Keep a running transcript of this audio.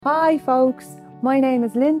Hi folks, my name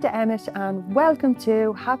is Linda Emmett and welcome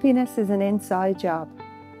to Happiness is an Inside Job.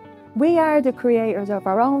 We are the creators of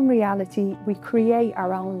our own reality, we create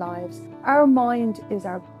our own lives. Our mind is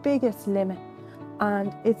our biggest limit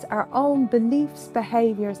and it's our own beliefs,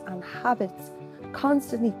 behaviours and habits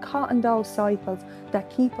constantly caught in those cycles that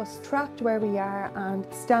keep us trapped where we are and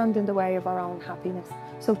stand in the way of our own happiness.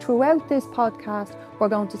 So throughout this podcast, we're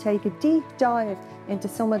going to take a deep dive into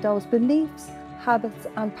some of those beliefs, habits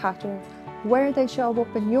and patterns, where they show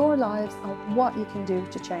up in your lives and what you can do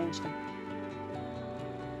to change them.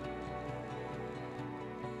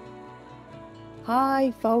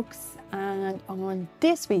 Hi folks, and on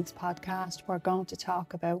this week's podcast we're going to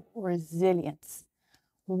talk about resilience.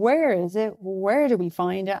 Where is it, where do we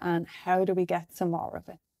find it, and how do we get some more of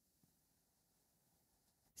it?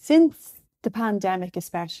 Since the pandemic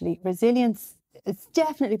especially, resilience has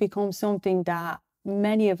definitely become something that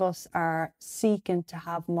many of us are seeking to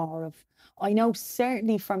have more of. I know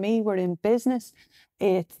certainly for me, we're in business,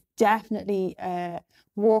 it's definitely a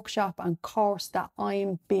workshop and course that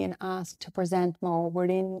I'm being asked to present more. We're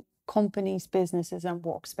in companies, businesses and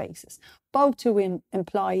workspaces, both to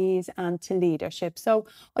employees and to leadership. So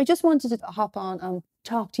I just wanted to hop on and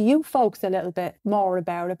talk to you folks a little bit more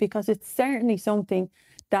about it, because it's certainly something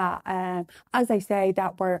that, as I say,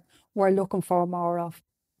 that we're looking for more of.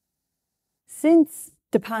 Since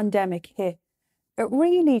the pandemic hit, it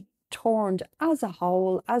really turned, as a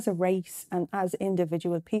whole, as a race and as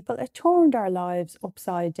individual people, it turned our lives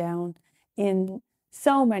upside down in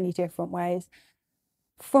so many different ways.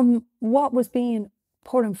 From what was being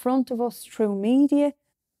put in front of us through media,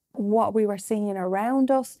 what we were seeing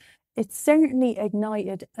around us, it certainly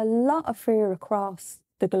ignited a lot of fear across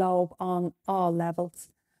the globe on all levels.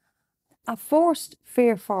 At first,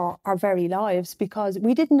 fear for our very lives, because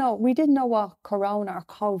we didn't know what corona or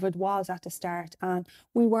COVID was at the start, and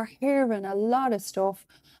we were hearing a lot of stuff.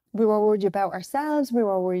 We were worried about ourselves, we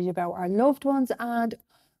were worried about our loved ones, and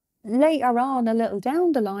later on, a little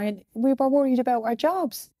down the line, we were worried about our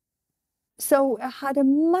jobs. So it had a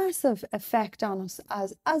massive effect on us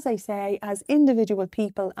as I say, as individual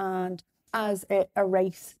people and as a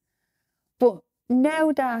race. But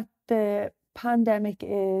now that the pandemic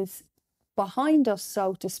is behind us,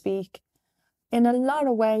 so to speak, in a lot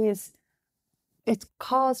of ways, it's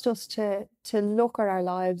caused us to look at our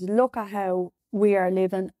lives, look at how we are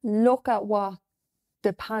living, look at what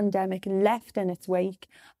the pandemic left in its wake,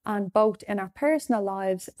 and both in our personal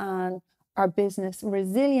lives and our business,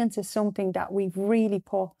 resilience is something that we've really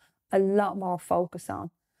put a lot more focus on.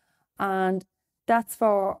 And that's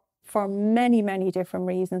for many, many different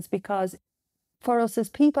reasons, because for us as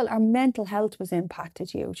people, our mental health was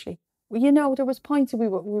impacted hugely. You know, there was points we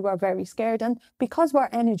were very scared, and because we're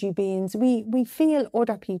energy beings, we feel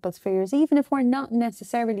other people's fears, even if we're not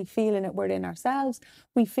necessarily feeling it within ourselves.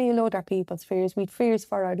 We feel other people's fears. We'd fears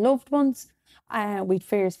for our loved ones, we'd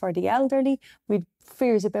fears for the elderly, we'd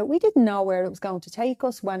fears about, we didn't know where it was going to take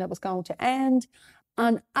us, when it was going to end.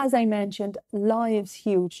 And as I mentioned, lives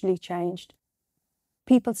hugely changed.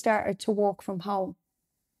 People started to work from home.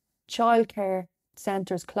 Childcare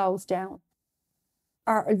centres closed down.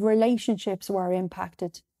 Our relationships were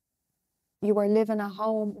impacted. You were living at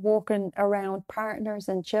home, working around partners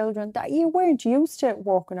and children that you weren't used to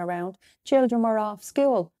working around. Children were off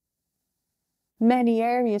school. Many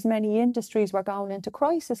areas, many industries were going into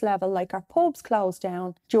crisis level, like our pubs closed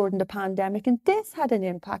down during the pandemic. And this had an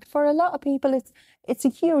impact. For a lot of people, it's a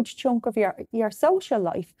huge chunk of your social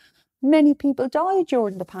life. Many people died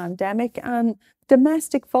during the pandemic, and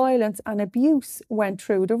domestic violence and abuse went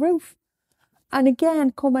through the roof. And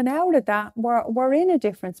again, coming out of that, we're in a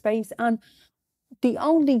different space. And the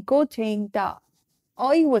only good thing that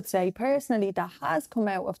I would say personally that has come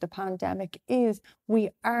out of the pandemic is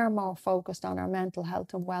we are more focused on our mental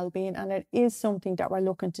health and well-being, and it is something that we're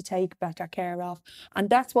looking to take better care of. And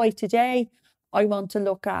that's why today I want to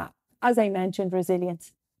look at, as I mentioned,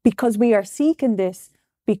 resilience, because we are seeking this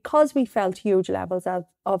because we felt huge levels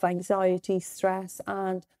of anxiety, stress,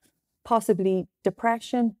 and possibly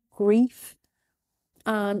depression, grief.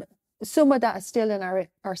 And some of that is still in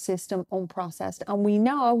our system unprocessed. And we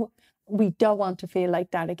know we don't want to feel like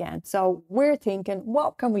that again. So we're thinking,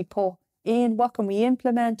 what can we put in? What can we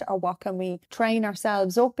implement? Or what can we train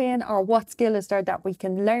ourselves up in? Or what skill is there that we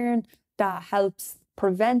can learn that helps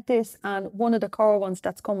prevent this? And one of the core ones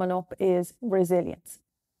that's coming up is resilience.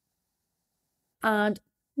 And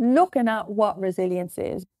looking at what resilience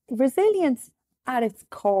is at its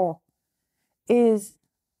core is,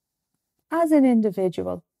 as an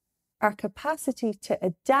individual, our capacity to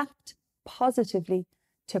adapt positively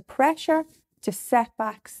to pressure, to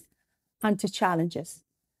setbacks, and to challenges.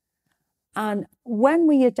 And when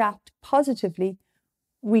we adapt positively,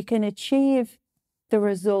 we can achieve the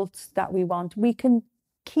results that we want. We can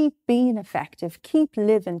keep being effective, keep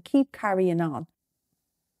living, keep carrying on.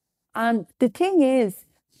 And the thing is,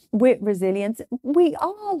 with resilience, we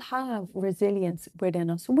all have resilience within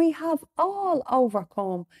us. We have all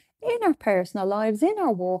overcome in our personal lives, in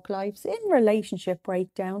our work lives, in relationship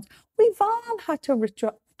breakdowns. We've all had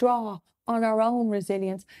to draw on our own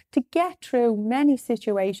resilience to get through many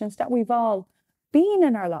situations that we've all been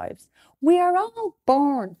in our lives. We are all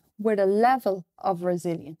born with a level of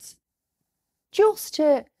resilience. Just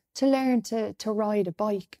to learn to ride a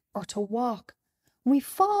bike or to walk, we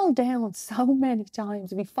fall down so many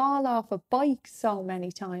times. We fall off a bike so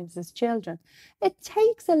many times as children. It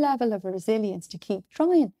takes a level of resilience to keep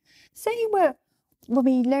trying. Say when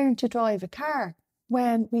we learn to drive a car,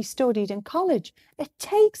 when we studied in college, it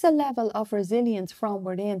takes a level of resilience from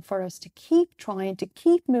within for us to keep trying, to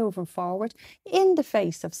keep moving forward in the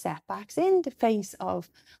face of setbacks, in the face of,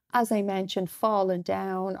 as I mentioned, falling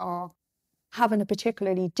down or having a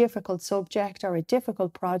particularly difficult subject or a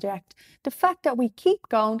difficult project. The fact that we keep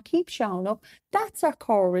going, keep showing up, that's our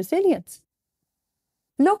core resilience.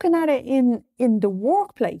 Looking at it in the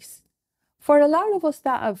workplace, for a lot of us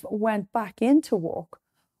that have went back into work,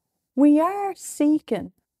 we are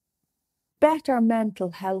seeking better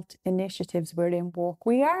mental health initiatives within work.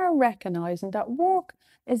 We are recognising that work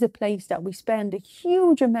is a place that we spend a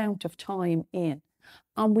huge amount of time in,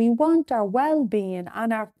 and we want our well-being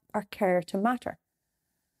and our care to matter.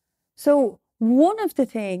 So one of the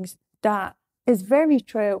things that is very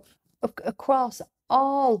true across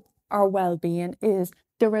all our well-being is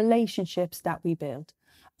the relationships that we build.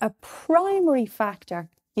 A primary factor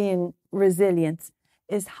in resilience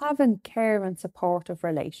is having care and supportive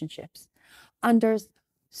relationships. And there's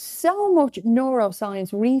so much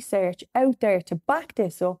neuroscience research out there to back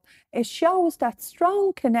this up. It shows that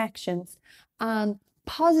strong connections and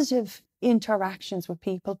positive interactions with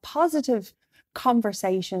people, positive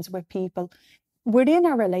conversations with people within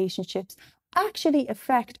our relationships actually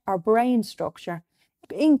affect our brain structure,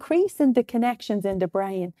 increasing the connections in the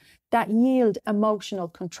brain that yield emotional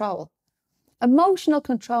control. Emotional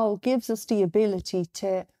control gives us the ability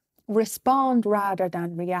to respond rather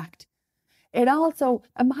than react. It also,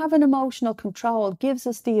 having emotional control gives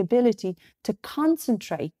us the ability to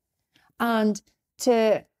concentrate and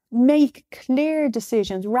to make clear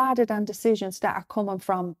decisions rather than decisions that are coming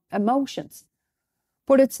from emotions.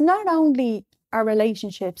 But it's not only our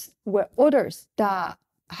relationships with others that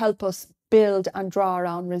help us build and draw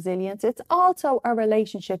on resilience, it's also our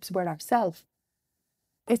relationships with ourselves.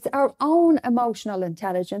 It's our own emotional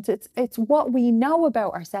intelligence. It's what we know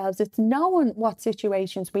about ourselves. It's knowing what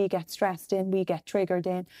situations we get stressed in, we get triggered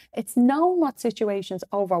in. It's knowing what situations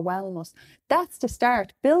overwhelm us. That's the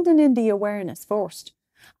start, building in the awareness first,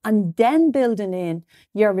 and then building in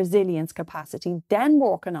your resilience capacity, then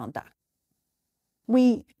working on that.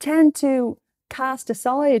 We tend to cast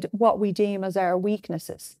aside what we deem as our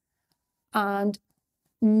weaknesses and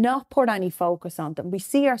not put any focus on them. We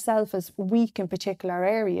see ourselves as weak in particular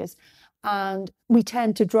areas and we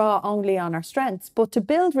tend to draw only on our strengths. But to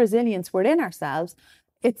build resilience within ourselves,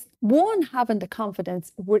 it's one, having the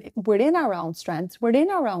confidence within our own strengths,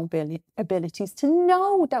 within our own abilities, to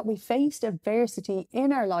know that we faced adversity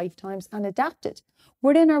in our lifetimes and adapted.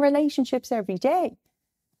 Within our relationships every day.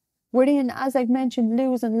 Within, as I've mentioned,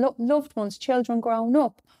 losing loved ones, children growing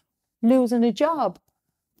up, losing a job,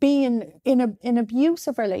 being in an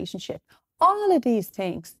abusive relationship. All of these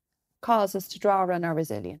things cause us to draw on our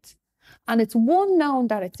resilience. And it's one, knowing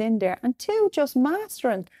that it's in there, and two, just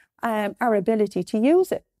mastering our ability to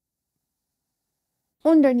use it.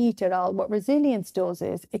 Underneath it all, what resilience does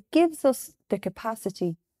is it gives us the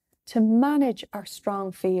capacity to manage our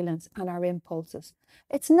strong feelings and our impulses.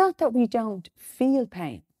 It's not that we don't feel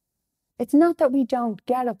pain. It's not that we don't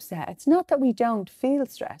get upset. It's not that we don't feel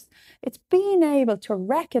stress. It's being able to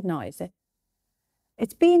recognize it.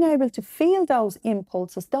 It's being able to feel those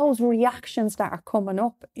impulses, those reactions that are coming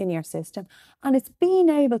up in your system. And it's being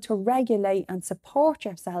able to regulate and support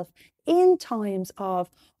yourself in times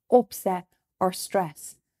of upset or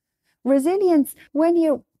stress. Resilience, when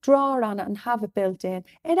you draw on it and have it built in,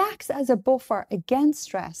 it acts as a buffer against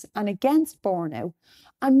stress and against burnout,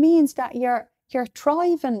 and means that you're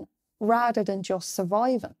thriving rather than just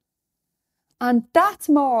surviving. And that's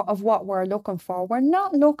more of what we're looking for. We're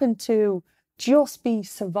not looking to just be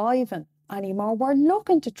surviving anymore. We're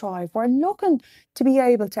looking to thrive. We're looking to be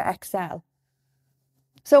able to excel.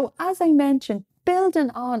 So as I mentioned, building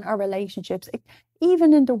on our relationships,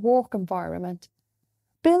 even in the work environment,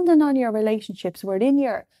 building on your relationships within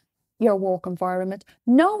your your work environment,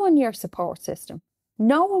 knowing your support system,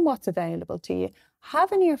 knowing what's available to you,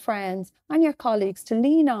 having your friends and your colleagues to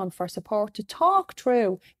lean on for support, to talk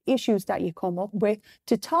through issues that you come up with,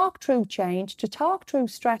 to talk through change, to talk through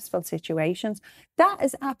stressful situations, that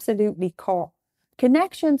is absolutely core.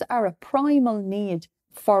 Connections are a primal need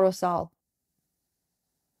for us all.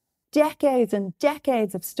 Decades and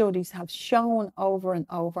decades of studies have shown over and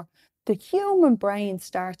over the human brain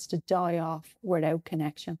starts to die off without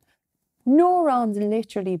connection. Neurons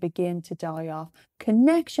literally begin to die off.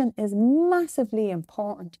 Connection is massively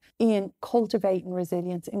important in cultivating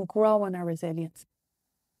resilience, in growing our resilience.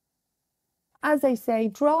 As I say,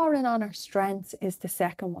 drawing on our strengths is the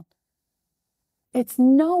second one. It's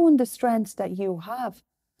knowing the strengths that you have.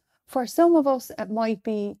 For some of us, it might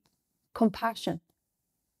be compassion.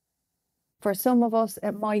 For some of us,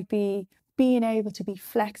 it might be being able to be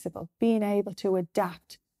flexible, being able to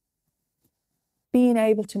adapt, being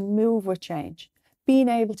able to move with change, being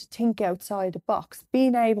able to think outside the box,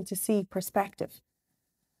 being able to see perspective.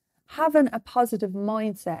 Having a positive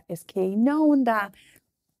mindset is key, knowing that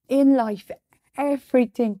in life,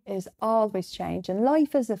 everything is always changing.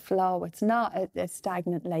 Life is a flow. It's not a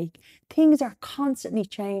stagnant lake. Things are constantly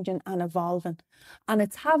changing and evolving. And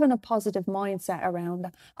it's having a positive mindset around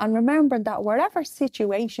that. And remembering that whatever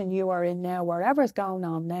situation you are in now, whatever's going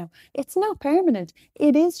on now, it's not permanent.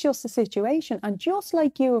 It is just a situation. And just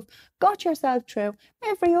like you've got yourself through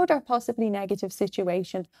every other possibly negative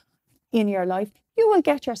situation in your life, you will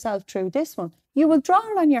get yourself through this one. You will draw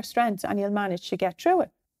on your strengths and you'll manage to get through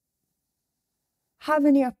it.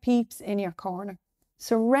 Having your peeps in your corner,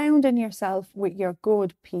 surrounding yourself with your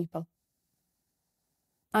good people,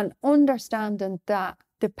 and understanding that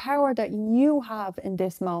the power that you have in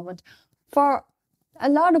this moment. For a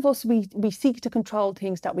lot of us, we seek to control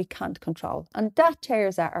things that we can't control, and that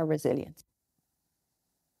tears at our resilience.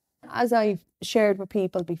 As I've shared with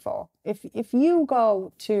people before, if you're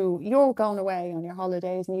going away on your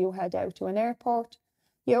holidays and you head out to an airport,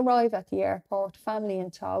 you arrive at the airport, family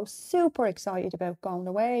in tow, super excited about going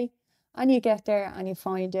away, and you get there and you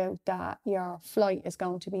find out that your flight is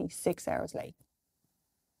going to be 6 hours late.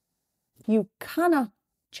 You cannot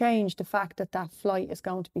change the fact that that flight is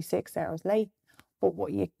going to be 6 hours late, but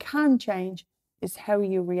what you can change is how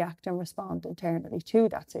you react and respond internally to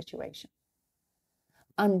that situation.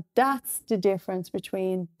 And that's the difference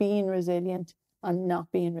between being resilient and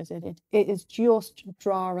not being resilient. It is just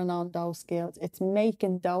drawing on those skills. It's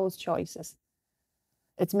making those choices.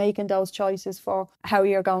 It's making those choices for how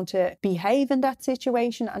you're going to behave in that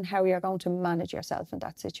situation and how you're going to manage yourself in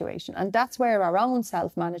that situation. And that's where our own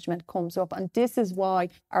self-management comes up. And this is why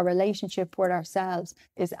our relationship with ourselves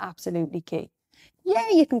is absolutely key. Yeah,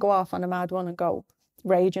 you can go off on a mad one and go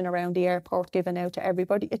raging around the airport, giving out to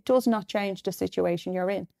everybody. It does not change the situation you're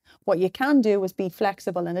in. What you can do is be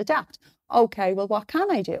flexible and adapt. Okay, well, what can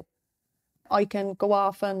I do? I can go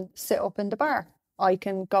off and sit up in the bar. I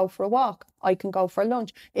can go for a walk. I can go for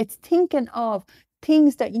lunch. It's thinking of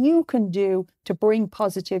things that you can do to bring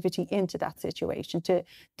positivity into that situation, to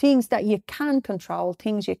things that you can control,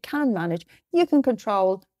 things you can manage. You can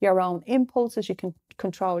control your own impulses. You can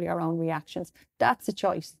control your own reactions. That's a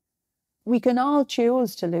choice. We can all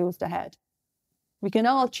choose to lose the head. We can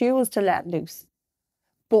all choose to let loose.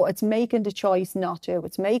 But it's making the choice not to.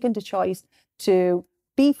 It's making the choice to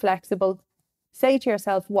be flexible. Say to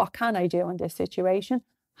yourself, what can I do in this situation?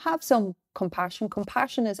 Have some compassion.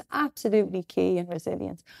 Compassion is absolutely key in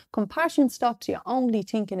resilience. Compassion stops you only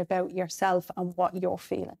thinking about yourself and what you're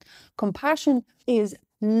feeling. Compassion is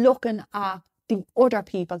looking at the other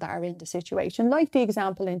people that are in the situation. Like the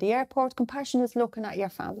example in the airport, compassion is looking at your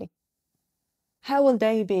family. How will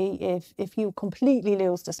they be if you completely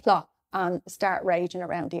lose the plot and start raging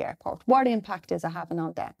around the airport? What impact is it having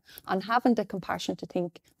on them? And having the compassion to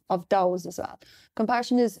think of those as well.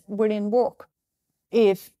 Compassion is within work.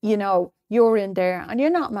 If, you're in there and you're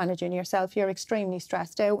not managing yourself, you're extremely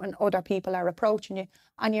stressed out and other people are approaching you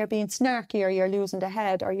and you're being snarky or you're losing the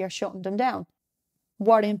head or you're shutting them down.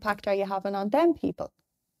 What impact are you having on them people?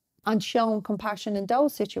 And showing compassion in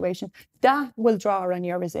those situations, that will draw on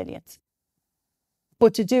your resilience.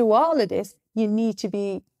 But to do all of this, you need to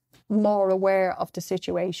be more aware of the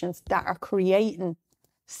situations that are creating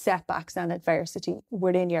setbacks and adversity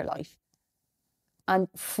within your life. And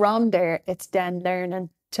from there, it's then learning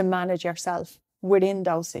to manage yourself within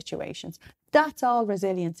those situations. That's all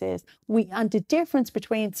resilience is. And the difference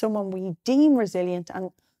between someone we deem resilient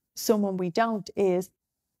and someone we don't is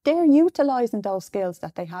they're utilising those skills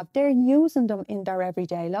that they have. They're using them in their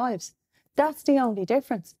everyday lives. That's the only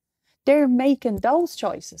difference. They're making those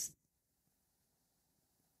choices.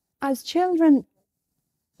 As children,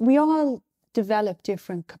 we all develop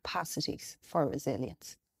different capacities for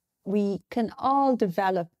resilience. We can all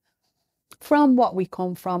develop from what we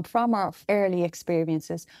come from our early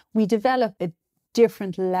experiences. We develop a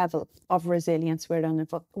different level of resilience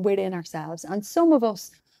within ourselves. And some of us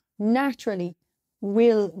naturally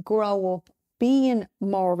will grow up being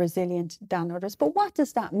more resilient than others. But what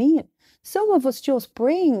does that mean? Some of us just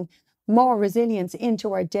bring more resilience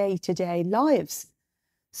into our day-to-day lives.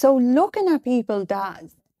 So looking at people that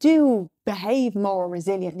do behave more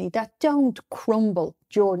resiliently, that don't crumble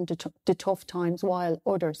during the tough times while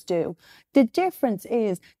others do, the difference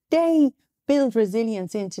is they build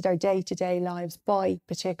resilience into their day-to-day lives by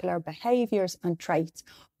particular behaviours and traits.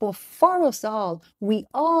 But for us all, we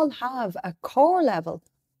all have a core level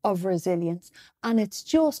of resilience, and it's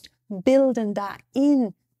just building that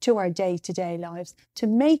into our day-to-day lives to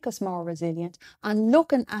make us more resilient and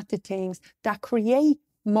looking at the things that create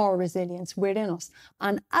more resilience within us.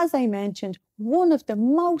 And as I mentioned, one of the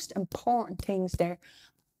most important things there,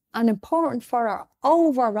 and important for our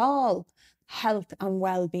overall health and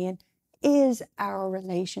well-being, is our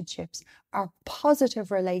relationships, our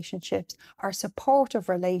positive relationships, our supportive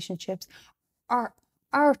relationships, our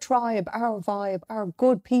tribe, our vibe, our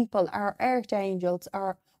good people, our earth angels,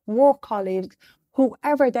 our work colleagues,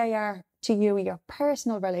 whoever they are to you, your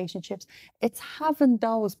personal relationships. It's having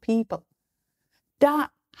those people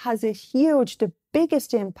that has the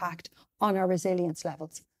biggest impact on our resilience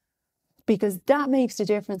levels, because that makes the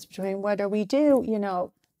difference between whether we do,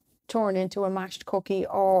 turn into a mashed cookie,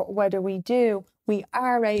 or whether we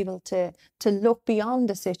are able to look beyond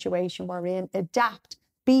the situation we're in, adapt,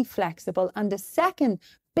 be flexible. And the second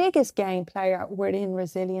biggest game player within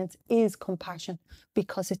resilience is compassion,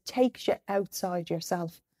 because it takes you outside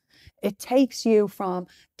yourself. It takes you from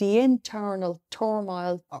the internal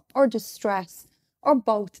turmoil or distress, or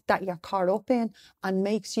both, that you're caught up in, and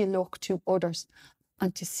makes you look to others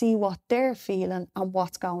and to see what they're feeling and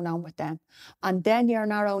what's going on with them. And then you're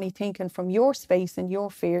not only thinking from your space and your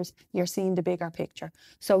fears, you're seeing the bigger picture.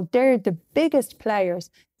 So they're the biggest players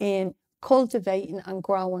in cultivating and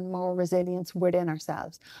growing more resilience within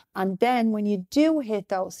ourselves. And then when you do hit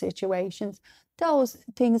those situations, those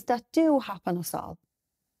things that do happen us all.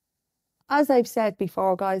 As I've said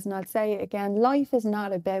before, guys, and I'll say it again, life is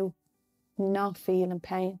not about not feeling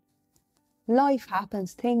pain. Life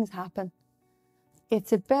happens, things happen.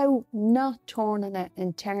 It's about not turning it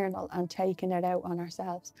internal and taking it out on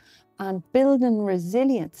ourselves. And building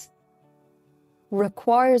resilience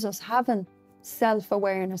requires us having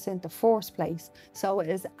self-awareness in the first place. So it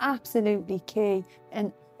is absolutely key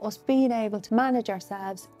in us being able to manage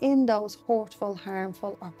ourselves in those hurtful,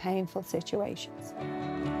 harmful or painful situations.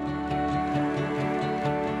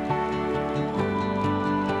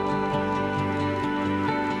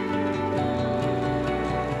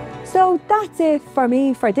 So that's it for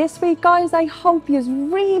me for this week, guys. I hope you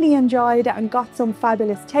really enjoyed it and got some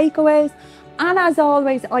fabulous takeaways. And as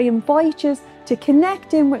always, I invite you to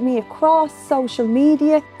connect in with me across social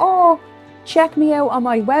media, or check me out on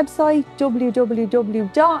my website,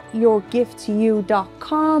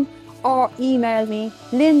 www.yourgifttoyou.com, or email me,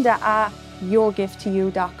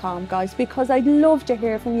 linda@yourgifttoyou.com, guys, because I'd love to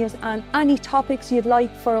hear from you and any topics you'd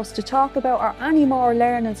like for us to talk about, or any more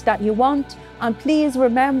learnings that you want. And please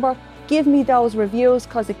remember, give me those reviews,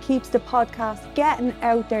 because it keeps the podcast getting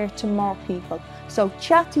out there to more people. So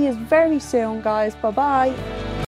chat to you very soon, guys. Bye bye.